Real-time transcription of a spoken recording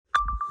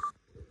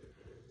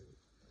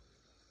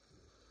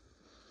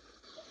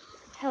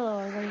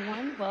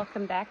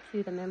welcome back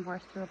to the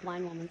Memoirs Through a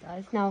Blind Woman's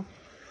Eyes. Now,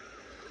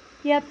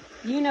 yep,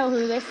 you know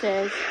who this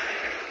is.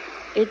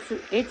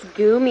 It's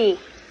Goomy.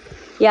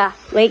 Yeah,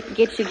 Lake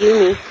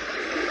Gitchagumi.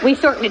 We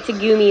shortened it to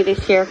Goomy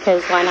this year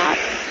because why not?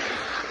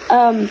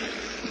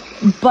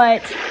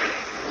 But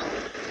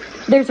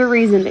there's a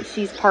reason that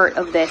she's part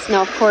of this.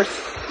 Now, of course,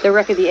 the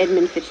wreck of the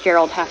Edmund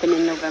Fitzgerald happened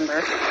in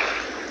November.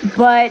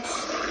 But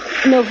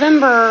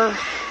November,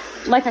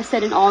 like I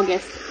said in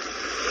August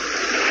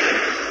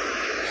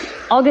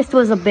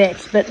was a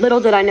bitch, but little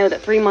did I know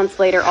that 3 months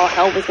later, all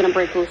hell was going to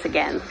break loose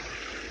again.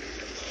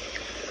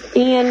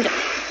 And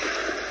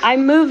I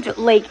moved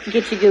Lake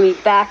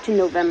Gitchagumi back to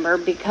November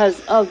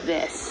because of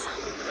this.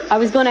 I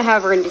was going to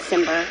have her in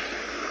December,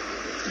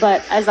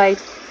 but as I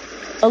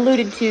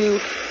alluded to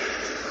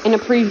in a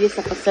previous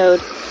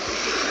episode,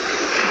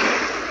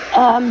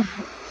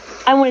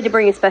 I wanted to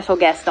bring a special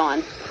guest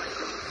on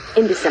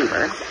in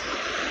December.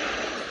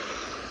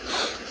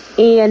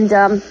 And,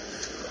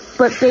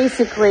 but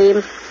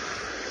basically,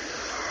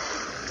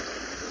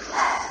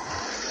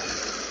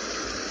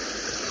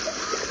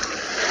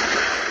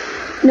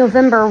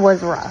 November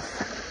was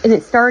rough, and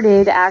it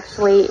started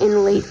actually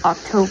in late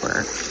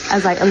October,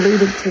 as I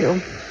alluded to.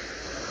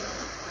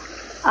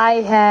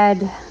 I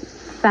had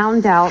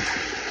found out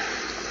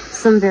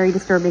some very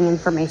disturbing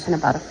information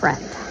about a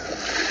friend.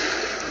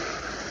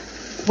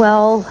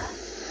 Well,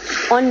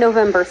 on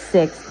November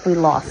 6th, we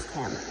lost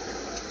him,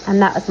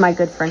 and that was my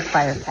good friend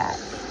Firecat,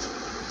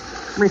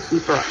 Richie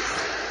Brooks.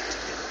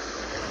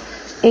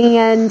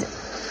 And,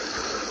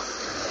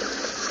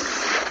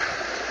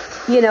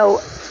 you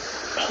know,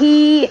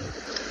 he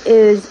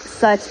is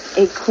such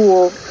a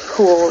cool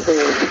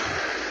dude.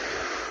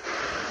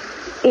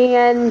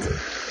 And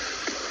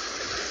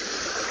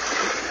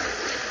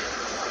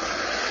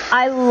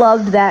I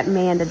loved that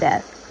man to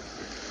death.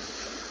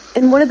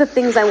 And one of the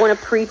things I want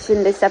to preach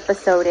in this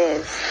episode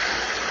is,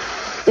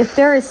 if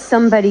there is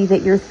somebody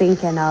that you're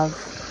thinking of,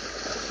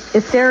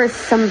 if there is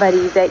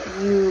somebody that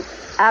you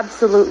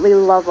absolutely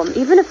love them,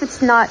 even if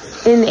it's not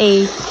in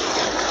a,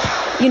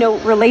 you know,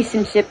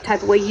 relationship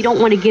type of way, you don't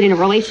want to get in a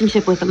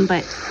relationship with them,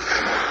 but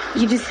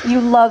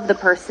you love the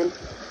person.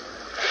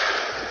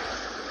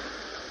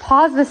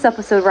 Pause this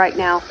episode right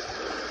now.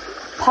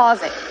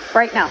 Pause it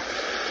right now.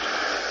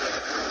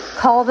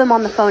 Call them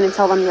on the phone and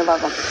tell them you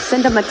love them.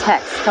 Send them a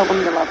text, tell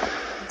them you love them.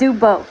 Do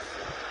both.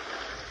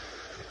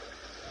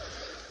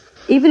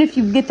 Even if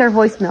you get their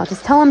voicemail,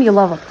 just tell them you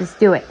love them. Just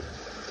do it.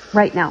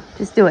 Right now.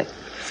 Just do it.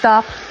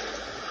 Stop.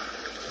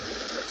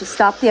 Just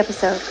stop the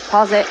episode.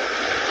 Pause it.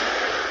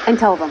 And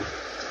tell them.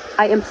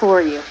 I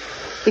implore you.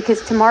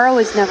 Because tomorrow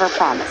is never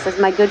promised. As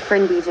my good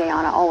friend DJ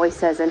Anna always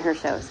says in her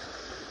shows.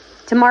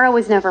 Tomorrow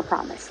is never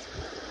promised.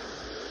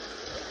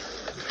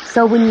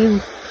 So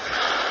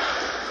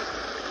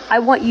I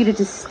want you to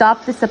just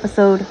stop this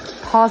episode.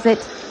 Pause it.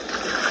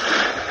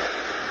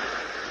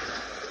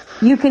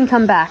 You can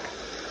come back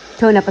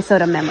to an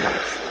episode of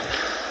Memoirs.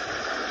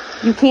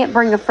 You can't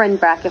bring a friend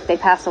back if they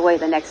pass away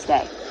the next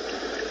day.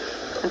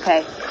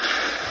 Okay?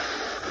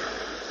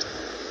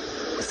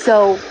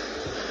 So,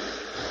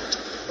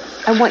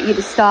 I want you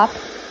to stop,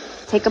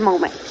 take a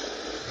moment,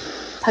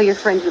 tell your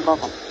friend you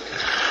love them.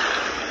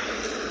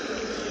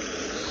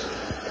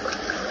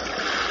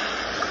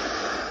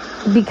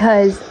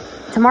 Because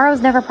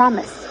tomorrow's never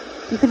promised.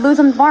 You could lose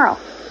them tomorrow.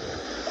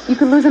 You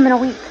could lose them in a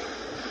week.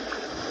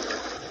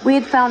 We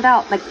had found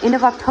out, like, end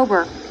of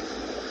October,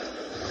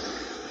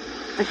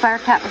 that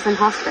Firecat was in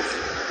hospice.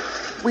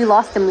 We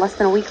lost him less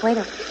than a week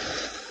later.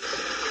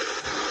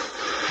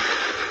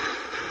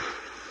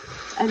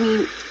 I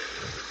mean,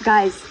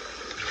 guys,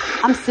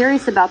 I'm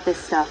serious about this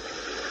stuff.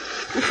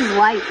 This is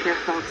life here,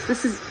 folks.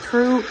 This is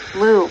true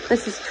blue.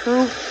 This is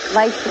true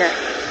life here.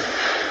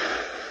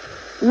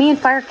 Me and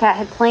Firecat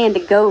had planned to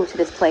go to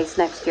this place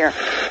next year.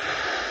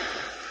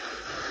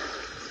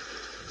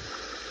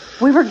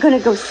 We were going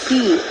to go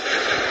see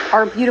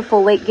our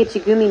beautiful Lake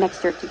Gitchagumi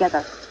next year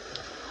together.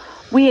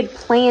 We had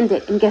planned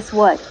it, and guess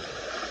what?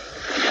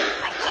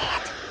 I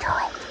can't do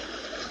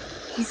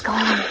it. He's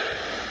gone.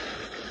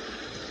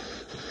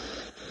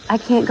 I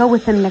can't go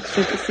with him next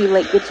year to see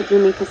Lake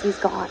Gitchagumi because he's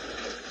gone.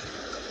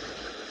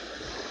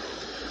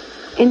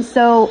 And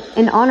so,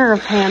 in honor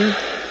of him,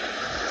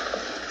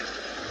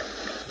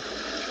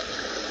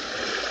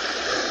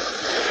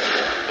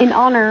 in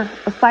honor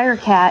of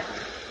Firecat,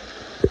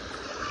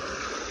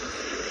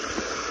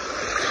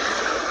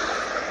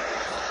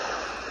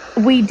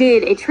 we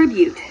did a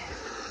tribute.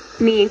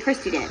 Me and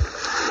Christy did.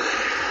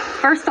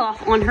 First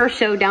off, on her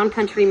show,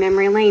 Downcountry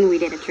Memory Lane, we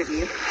did a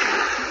tribute.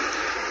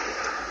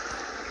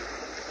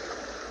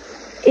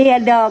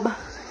 And,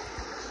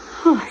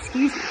 oh,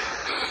 excuse me.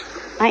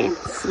 I am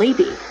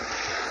sleepy.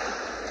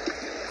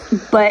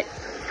 But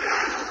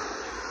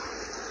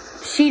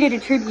she did a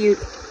tribute,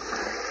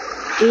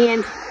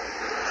 and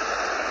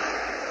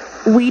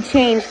we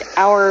changed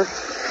our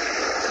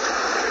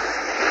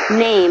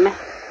name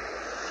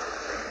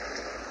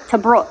to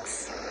Brooks.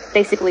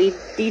 Basically,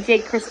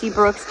 DJ Christy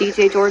Brooks,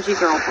 DJ Georgie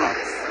Girl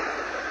Brooks.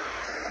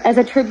 as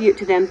a tribute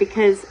to them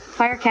because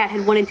Firecat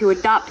had wanted to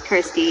adopt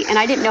Christy, and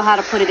I didn't know how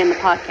to put it in the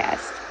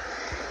podcast,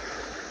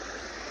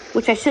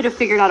 which I should have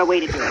figured out a way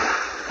to do it,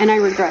 and I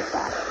regret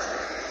that.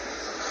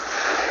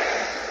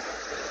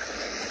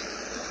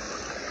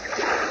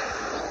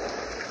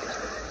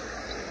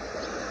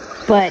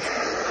 But,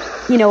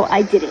 you know,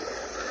 I did it.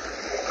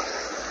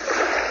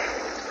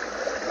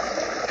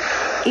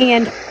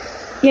 And,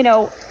 you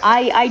know,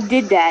 I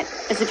did that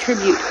as a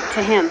tribute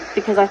to him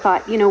because I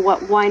thought, you know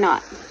what, why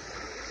not?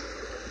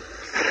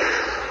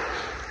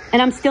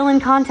 And I'm still in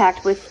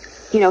contact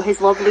with, you know,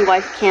 his lovely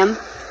wife, Kim.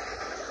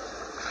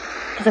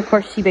 Because, of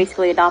course, she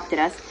basically adopted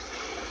us.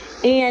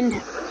 And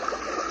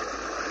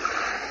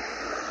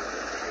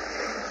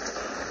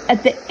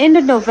at the end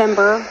of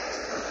November,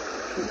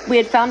 we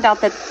had found out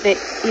that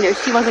you know,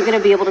 she wasn't going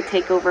to be able to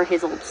take over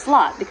his old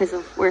slot because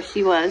of where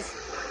she was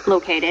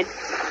located.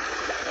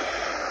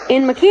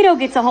 And Makito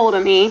gets a hold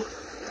of me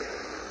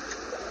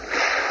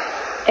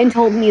and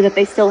told me that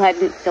they still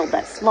hadn't filled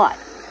that slot.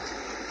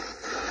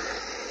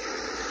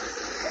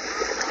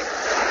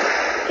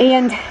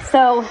 And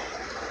so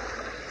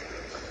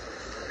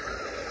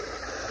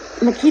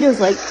Makito's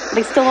like,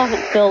 they still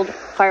haven't filled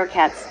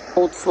Firecat's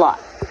old slot.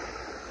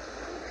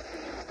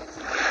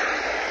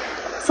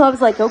 So I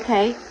was like,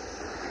 okay,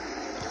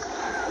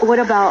 what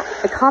about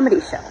a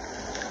comedy show?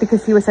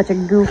 Because he was such a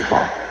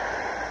goofball.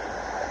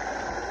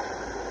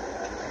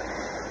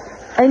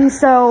 And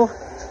so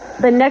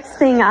the next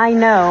thing I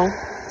know,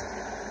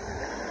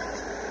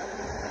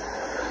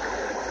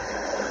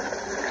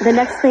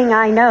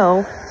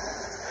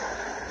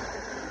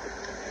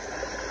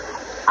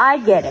 I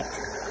get it.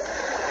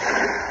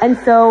 And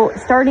so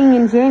starting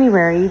in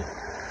January,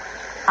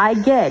 I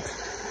get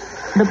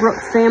the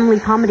Brooks Family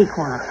Comedy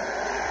Corner.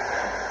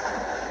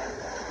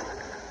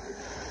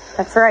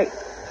 That's right.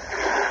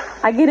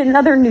 I get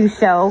another new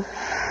show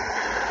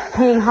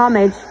paying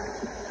homage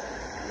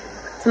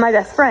to my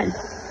best friend.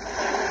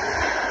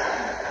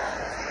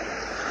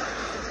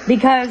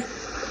 Because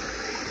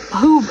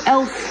who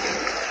else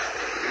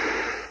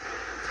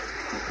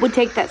would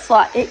take that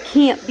slot? It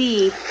can't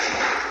be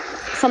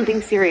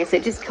something serious.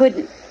 It just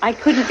couldn't. I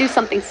couldn't do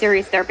something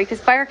serious there because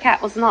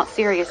Firecat was not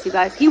serious, you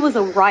guys. He was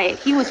a riot.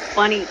 He was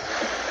funny.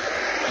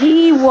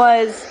 He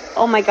was,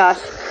 oh my gosh.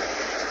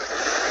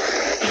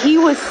 He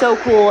was so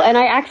cool. And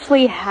I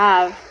actually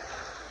have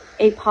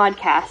a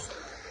podcast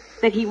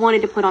that he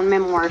wanted to put on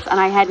Memoirs, and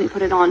I hadn't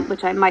put it on,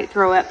 which I might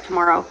throw up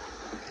tomorrow.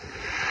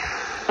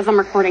 As I'm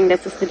recording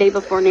this, it's the day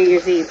before New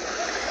Year's Eve.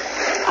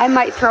 I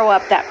might throw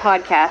up that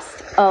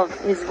podcast of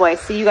his voice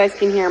so you guys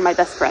can hear my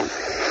best friend.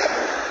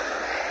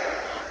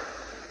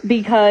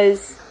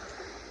 Because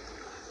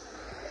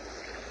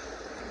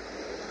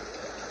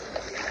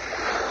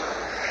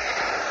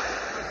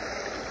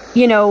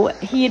you know,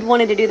 he had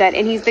wanted to do that,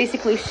 and he's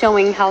basically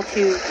showing how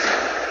to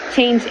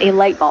change a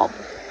light bulb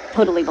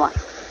totally blind.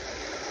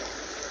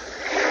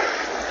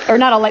 Or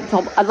not a light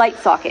bulb, a light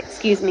socket,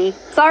 excuse me.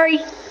 Sorry,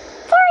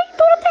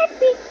 don't attack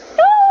me,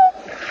 no!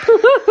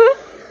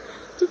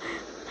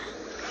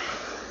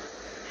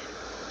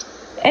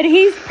 And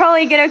he's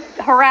probably gonna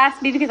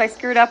harass me because I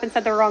screwed up and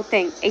said the wrong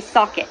thing. A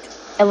socket,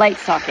 a light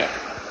socket,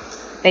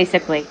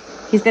 basically.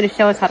 He's gonna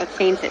show us how to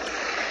change it.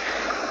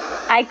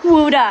 I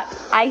screwed up,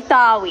 I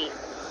sorry.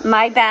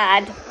 My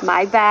bad,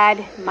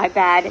 Dad,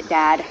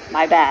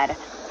 my bad.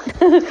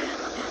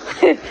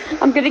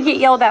 I'm gonna get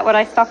yelled at when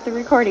I stop the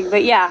recording,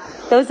 but yeah,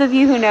 those of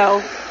you who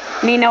know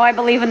me know I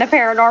believe in the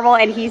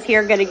paranormal, and he's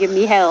here gonna give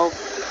me hell.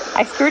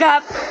 I screwed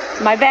up,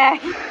 my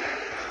bad.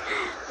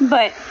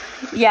 But,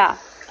 yeah,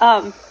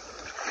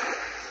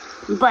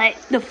 but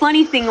the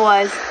funny thing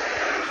was,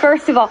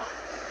 first of all,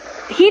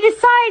 he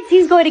decides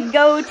he's going to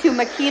go to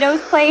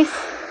Makito's place,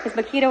 because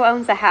Makito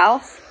owns a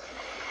house.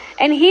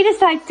 And he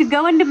decides to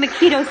go into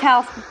Makito's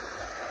house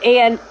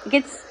and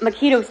gets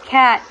Makito's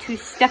cat to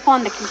step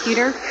on the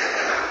computer.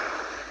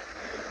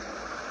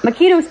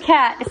 Makito's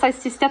cat decides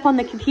to step on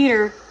the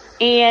computer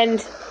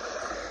and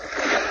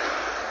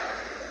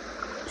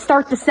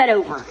start the set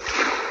over.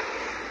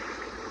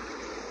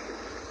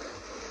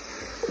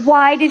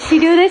 Why did she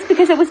do this?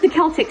 Because it was the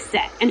Celtic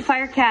set, and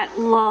Firecat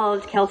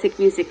loved Celtic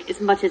music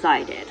as much as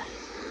I did.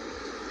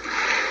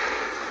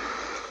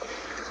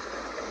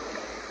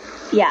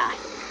 Yeah.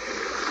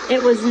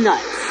 It was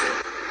nuts.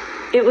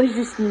 It was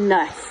just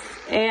nuts.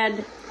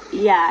 And,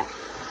 yeah.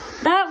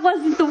 That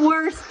wasn't the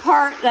worst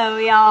part, though,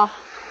 y'all.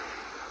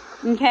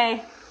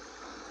 Okay?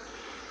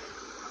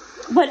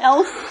 What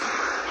else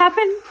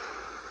happened?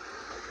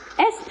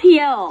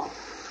 SPL,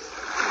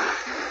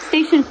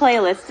 Station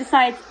Playlist,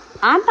 decides,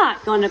 I'm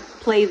not going to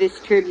play this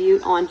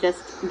tribute on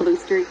just Blue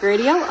Streak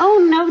Radio.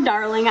 Oh, no,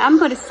 darling. I'm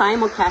going to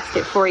simulcast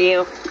it for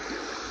you.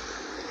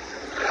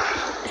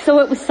 So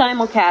it was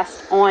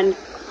simulcast on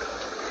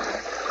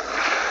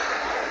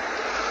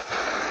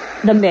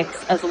the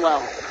mix as well.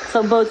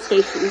 So both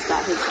stations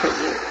got his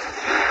tribute.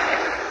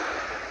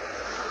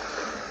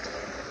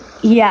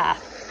 Yeah,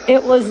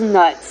 it was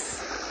nuts.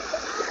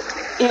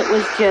 It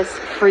was just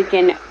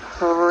freaking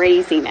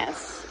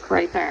craziness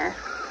right there.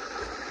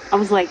 I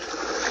was like,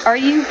 Are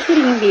you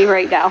kidding me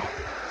right now?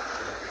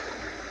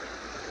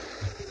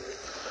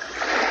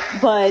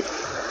 But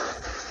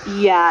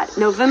yeah,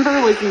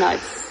 November was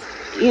nuts,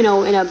 you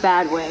know, in a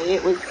bad way.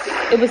 It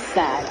was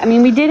sad. I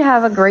mean, we did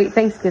have a great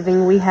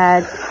Thanksgiving. We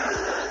had,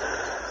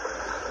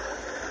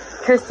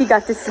 Kirsty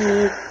got to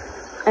see,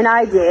 and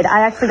I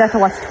actually got to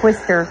watch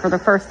Twister for the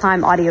first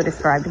time audio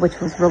described, which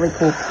was really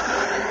cool.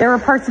 There were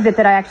parts of it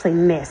that I actually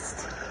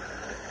missed.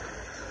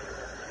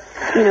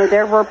 You know,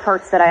 there were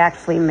parts that I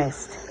actually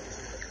missed.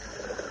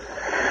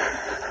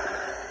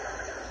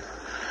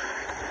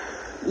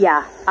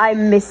 Yeah, I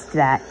missed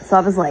that. So I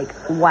was like,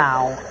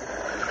 wow.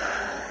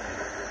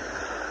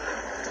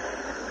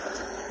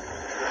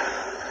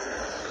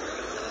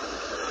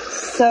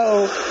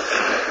 So,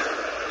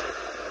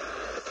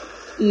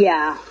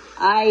 yeah,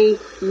 I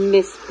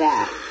missed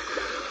that.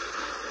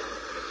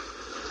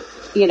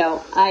 You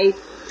know, I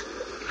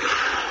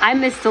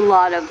missed a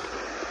lot of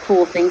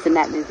cool things in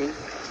that movie.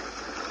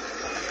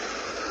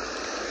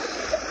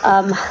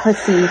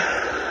 Let's see.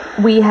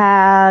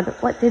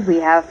 What did we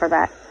have for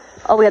that?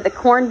 Oh, we had the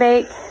corn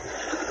bake.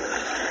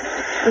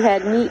 We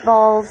had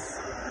meatballs,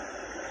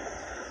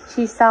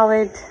 cheese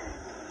salad,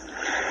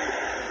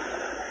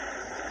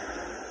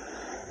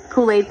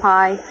 Kool-Aid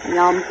pie,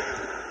 yum.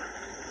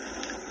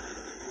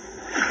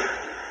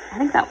 I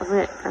think that was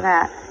it for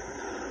that.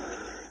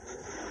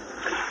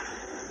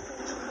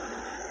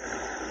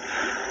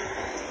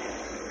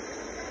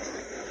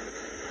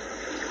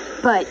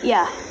 But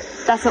yeah,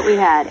 that's what we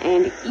had,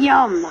 and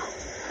yum!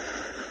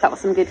 That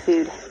was some good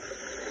food.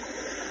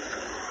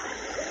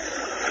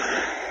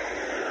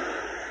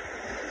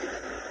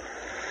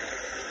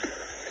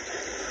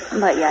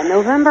 But yeah,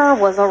 November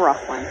was a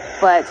rough one,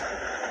 but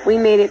we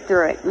made it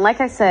through it. And like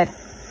I said,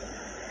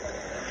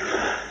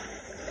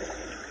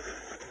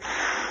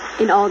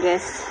 in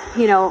August,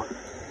 you know,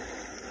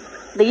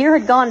 the year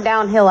had gone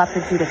downhill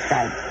after Judith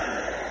died.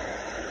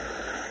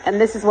 And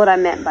this is what I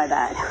meant by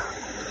that.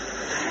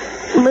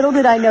 Little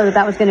did I know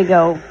that was going to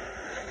go,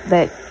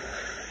 that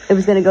it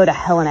was going to go to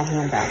hell in a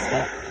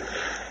handbasket.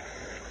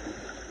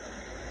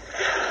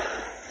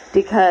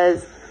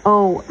 Because,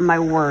 oh my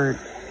word,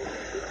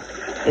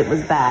 it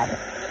was bad.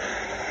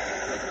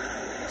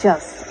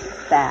 Just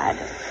bad.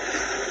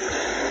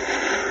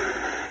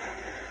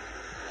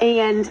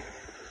 And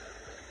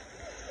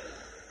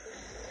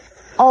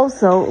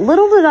also,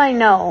 little did I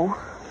know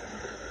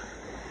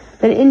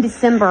that in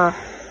December,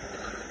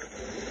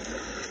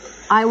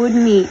 I would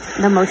meet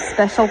the most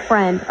special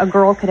friend a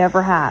girl could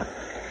ever have.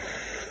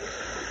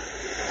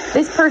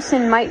 This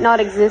person might not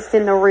exist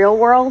in the real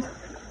world,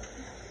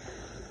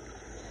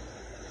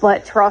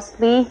 but trust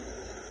me,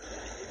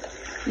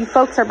 you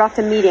folks are about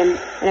to meet him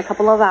in a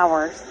couple of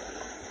hours.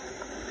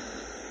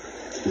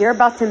 You're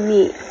about to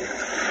meet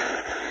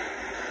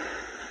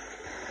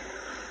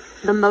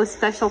the most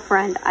special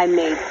friend I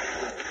made.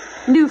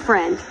 New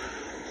friend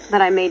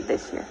that I made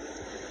this year.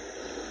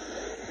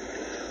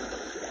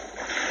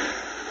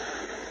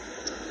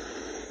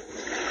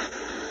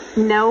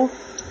 No,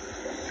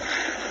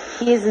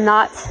 he is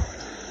not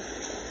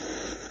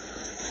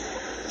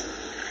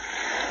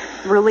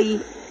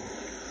really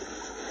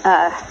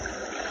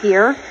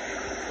here,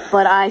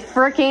 but I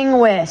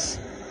freaking wish.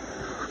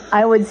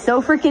 I would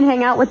so freaking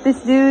hang out with this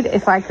dude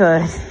if I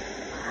could.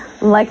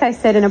 Like I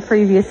said in a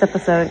previous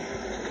episode,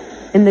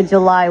 in the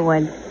July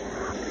one,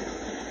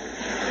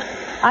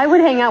 I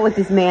would hang out with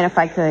this man if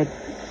I could,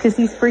 because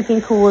he's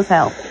freaking cool as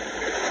hell.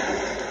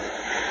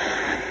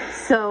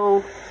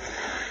 So,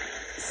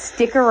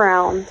 stick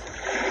around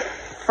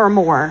for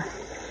more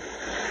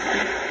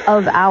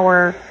of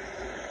our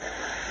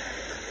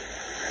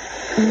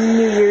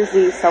New Year's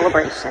Eve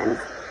celebration.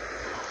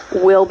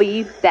 We'll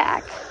be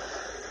back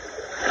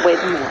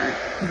with more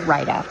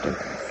right after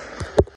this.